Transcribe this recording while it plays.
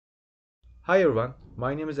Hi everyone,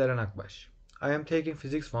 my name is Eren Akbaş. I am taking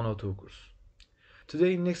Physics 102 course.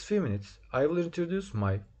 Today in next few minutes, I will introduce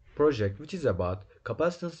my project which is about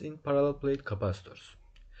capacitance in parallel plate capacitors.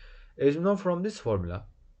 As you know from this formula,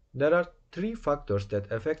 there are three factors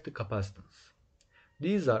that affect the capacitance.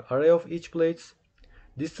 These are area of each plates,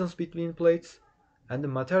 distance between plates, and the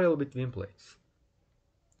material between plates.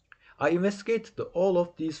 I investigated all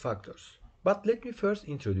of these factors, but let me first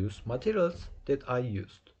introduce materials that I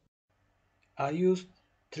used. I used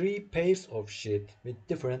three pairs of sheet with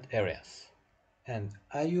different areas, and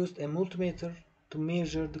I used a multimeter to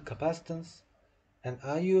measure the capacitance, and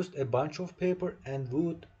I used a bunch of paper and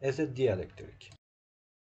wood as a dielectric.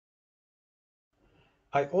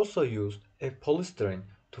 I also used a polystyrene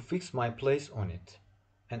to fix my place on it,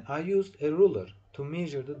 and I used a ruler to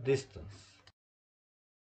measure the distance.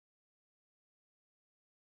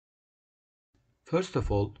 First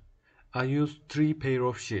of all, I used three pair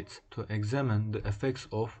of sheets to examine the effects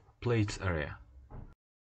of plates area.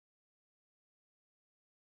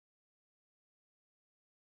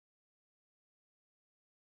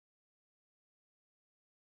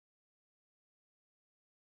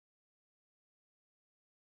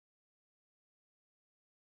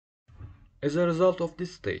 As a result of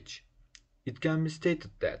this stage, it can be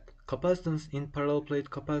stated that capacitance in parallel plate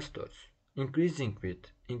capacitors increasing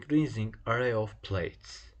with increasing array of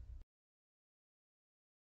plates.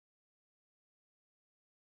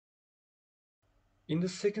 In the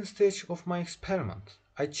second stage of my experiment,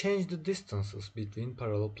 I changed the distances between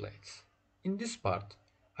parallel plates. In this part,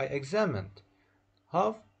 I examined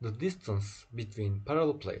how the distance between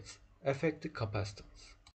parallel plates affect the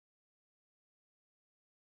capacitance.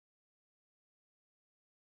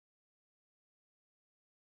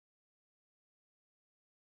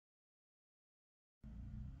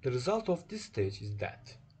 The result of this stage is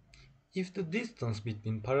that if the distance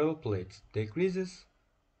between parallel plates decreases,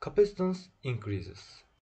 capacitance increases.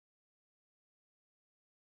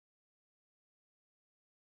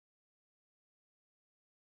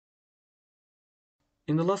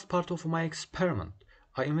 In the last part of my experiment,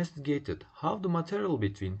 I investigated how the material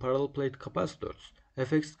between parallel plate capacitors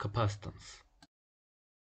affects capacitance.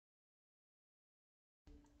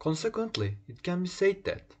 Consequently, it can be said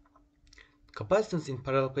that capacitance in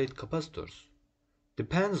parallel plate capacitors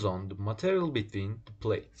depends on the material between the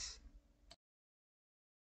plates.